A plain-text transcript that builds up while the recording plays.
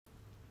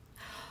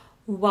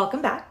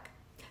Welcome back.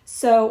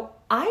 So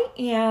I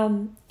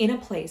am in a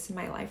place in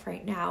my life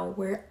right now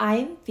where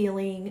I'm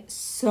feeling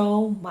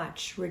so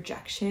much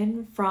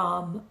rejection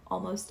from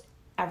almost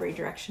every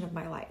direction of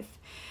my life.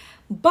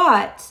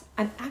 But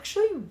I'm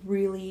actually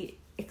really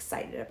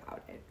excited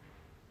about it.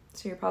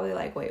 So you're probably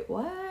like, wait,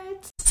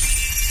 what?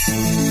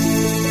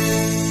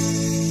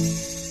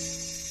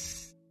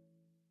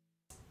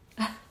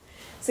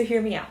 So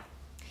hear me out.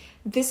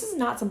 This is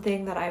not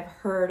something that I've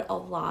heard a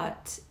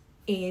lot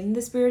in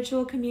the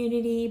spiritual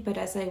community, but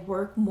as I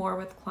work more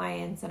with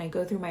clients and I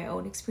go through my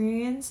own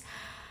experience,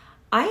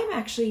 I am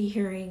actually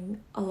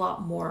hearing a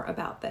lot more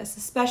about this.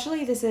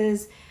 Especially this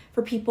is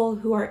for people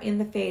who are in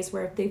the phase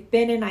where they've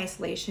been in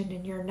isolation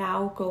and you're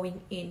now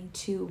going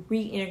into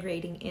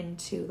reintegrating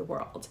into the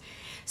world.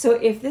 So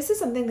if this is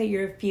something that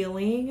you're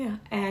feeling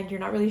and you're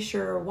not really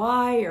sure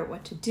why or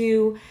what to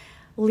do,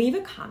 leave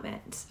a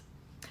comment.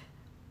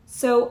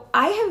 So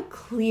I have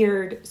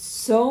cleared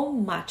so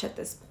much at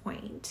this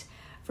point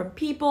from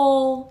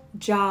people,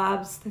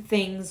 jobs, the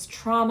things,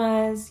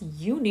 traumas,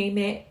 you name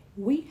it,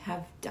 we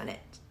have done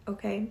it,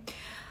 okay?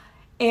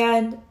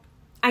 And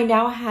I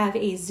now have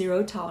a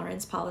zero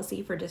tolerance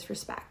policy for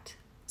disrespect.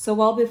 So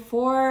while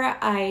before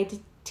I'd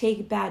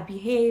take bad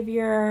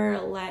behavior,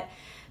 let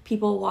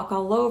people walk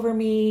all over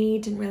me,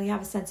 didn't really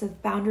have a sense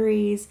of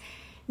boundaries,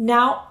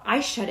 now I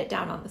shut it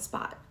down on the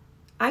spot.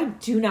 I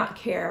do not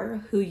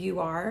care who you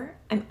are.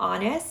 I'm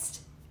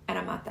honest and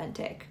I'm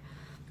authentic.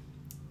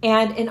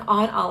 And in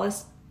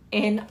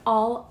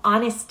all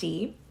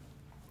honesty,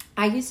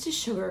 I used to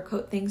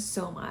sugarcoat things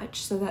so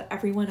much so that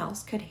everyone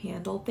else could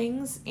handle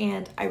things,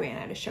 and I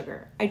ran out of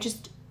sugar. I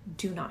just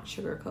do not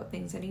sugarcoat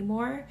things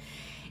anymore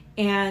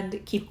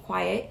and keep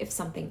quiet if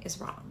something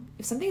is wrong.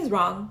 If something is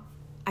wrong,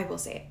 I will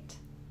say it,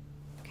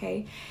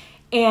 okay?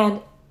 And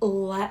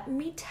let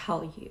me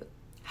tell you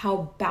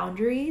how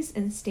boundaries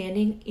and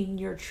standing in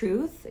your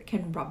truth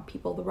can rub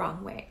people the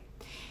wrong way.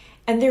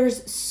 And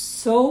there's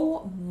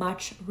so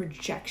much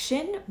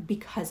rejection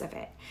because of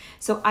it.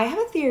 So I have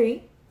a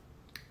theory,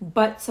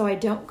 but so I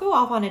don't go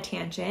off on a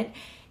tangent,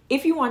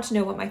 if you want to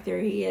know what my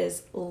theory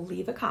is,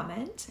 leave a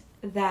comment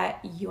that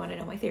you want to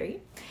know my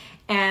theory,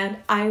 and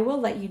I will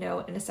let you know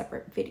in a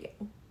separate video,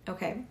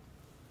 okay?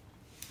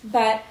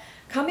 But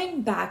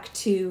coming back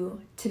to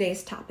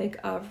today's topic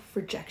of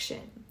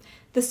rejection,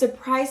 the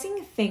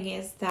surprising thing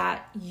is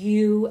that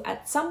you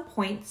at some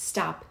point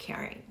stop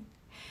caring.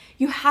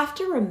 You have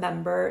to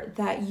remember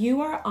that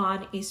you are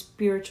on a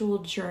spiritual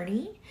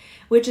journey,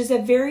 which is a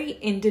very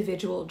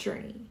individual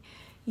journey.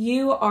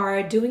 You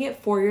are doing it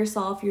for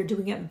yourself. You're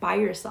doing it by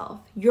yourself.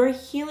 You're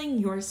healing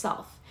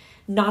yourself,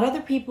 not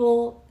other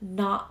people,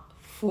 not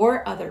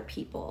for other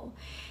people.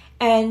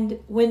 And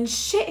when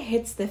shit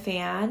hits the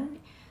fan,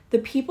 the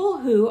people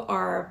who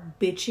are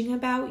bitching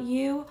about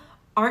you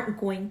aren't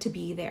going to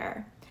be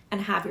there and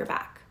have your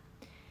back.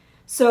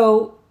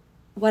 So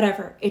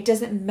whatever, it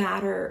doesn't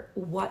matter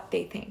what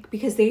they think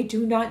because they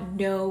do not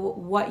know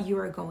what you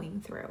are going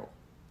through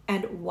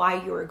and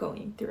why you are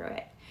going through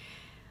it.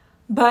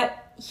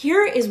 But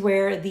here is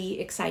where the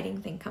exciting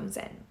thing comes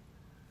in.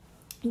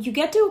 You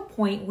get to a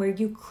point where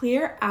you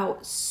clear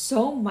out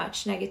so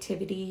much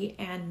negativity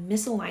and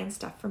misaligned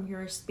stuff from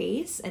your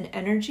space and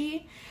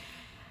energy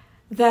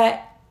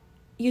that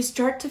you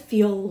start to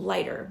feel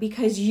lighter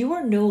because you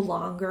are no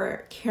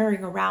longer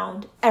carrying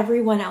around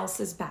everyone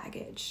else's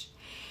baggage.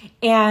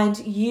 And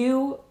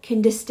you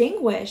can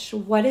distinguish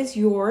what is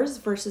yours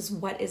versus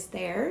what is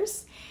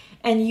theirs.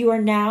 And you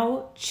are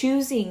now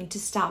choosing to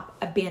stop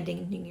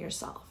abandoning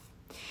yourself.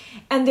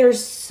 And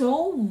there's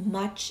so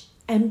much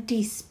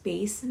empty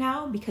space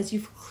now because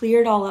you've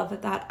cleared all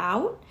of that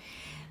out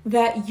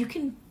that you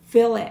can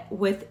fill it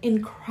with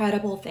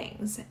incredible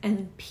things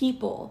and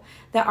people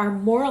that are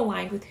more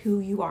aligned with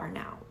who you are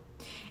now.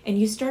 And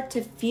you start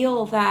to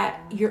feel that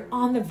you're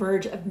on the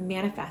verge of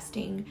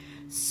manifesting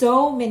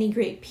so many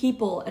great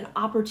people and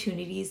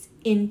opportunities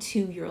into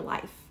your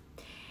life.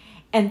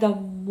 And the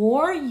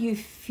more you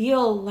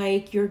feel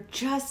like you're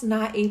just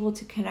not able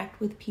to connect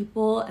with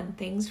people and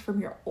things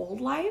from your old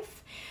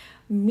life,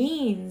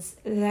 means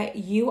that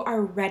you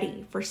are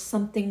ready for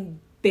something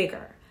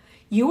bigger.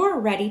 You are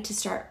ready to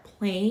start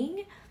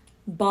playing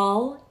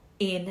ball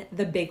in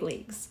the big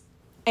leagues.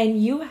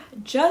 And you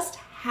just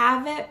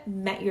haven't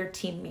met your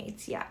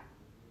teammates yet.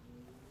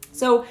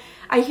 So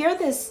I hear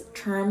this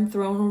term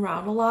thrown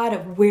around a lot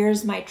of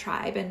where's my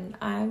tribe? And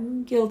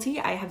I'm guilty.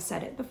 I have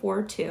said it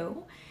before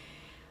too.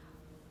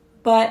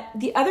 But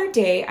the other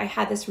day I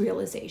had this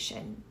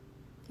realization.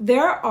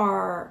 There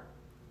are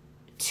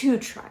two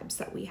tribes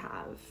that we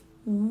have.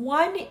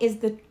 One is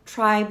the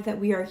tribe that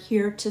we are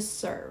here to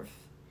serve.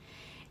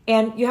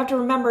 And you have to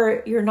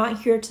remember, you're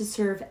not here to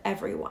serve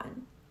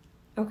everyone.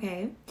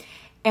 Okay?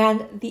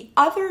 And the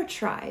other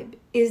tribe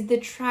is the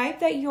tribe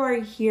that you are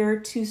here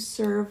to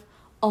serve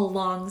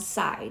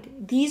alongside.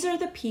 These are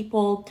the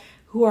people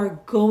who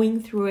are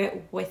going through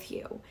it with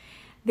you.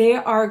 They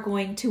are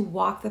going to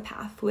walk the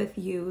path with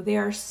you. They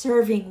are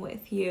serving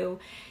with you.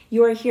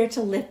 You are here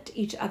to lift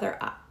each other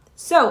up.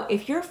 So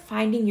if you're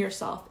finding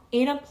yourself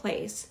in a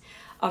place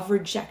of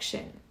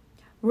rejection.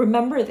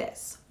 Remember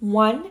this.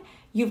 1,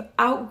 you've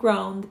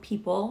outgrown the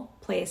people,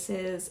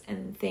 places,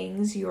 and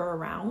things you're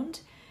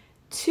around.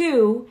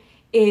 2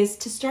 is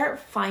to start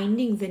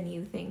finding the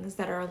new things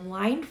that are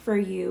aligned for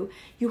you.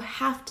 You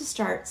have to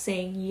start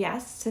saying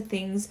yes to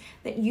things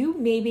that you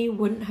maybe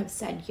wouldn't have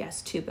said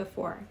yes to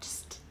before.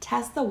 Just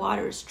test the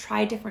waters,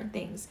 try different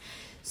things.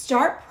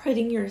 Start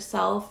putting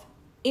yourself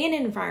in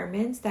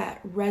environments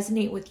that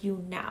resonate with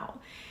you now.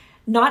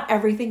 Not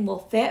everything will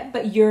fit,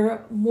 but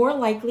you're more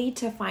likely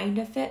to find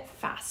a fit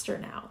faster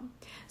now.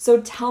 So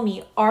tell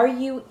me, are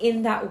you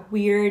in that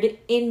weird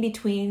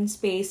in-between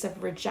space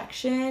of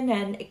rejection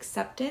and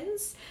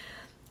acceptance?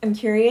 I'm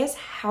curious,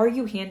 how are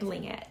you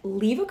handling it?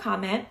 Leave a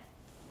comment.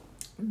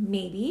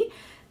 Maybe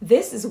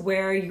this is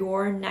where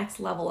your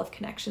next level of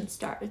connection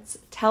starts.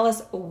 Tell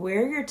us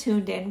where you're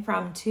tuned in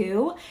from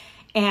too,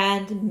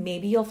 and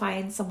maybe you'll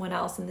find someone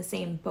else in the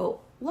same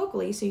boat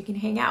locally so you can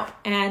hang out.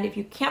 And if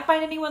you can't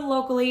find anyone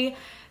locally,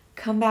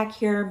 come back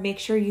here, make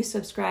sure you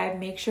subscribe,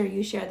 make sure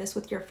you share this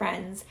with your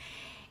friends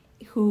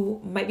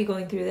who might be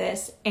going through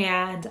this,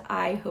 and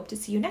I hope to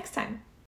see you next time.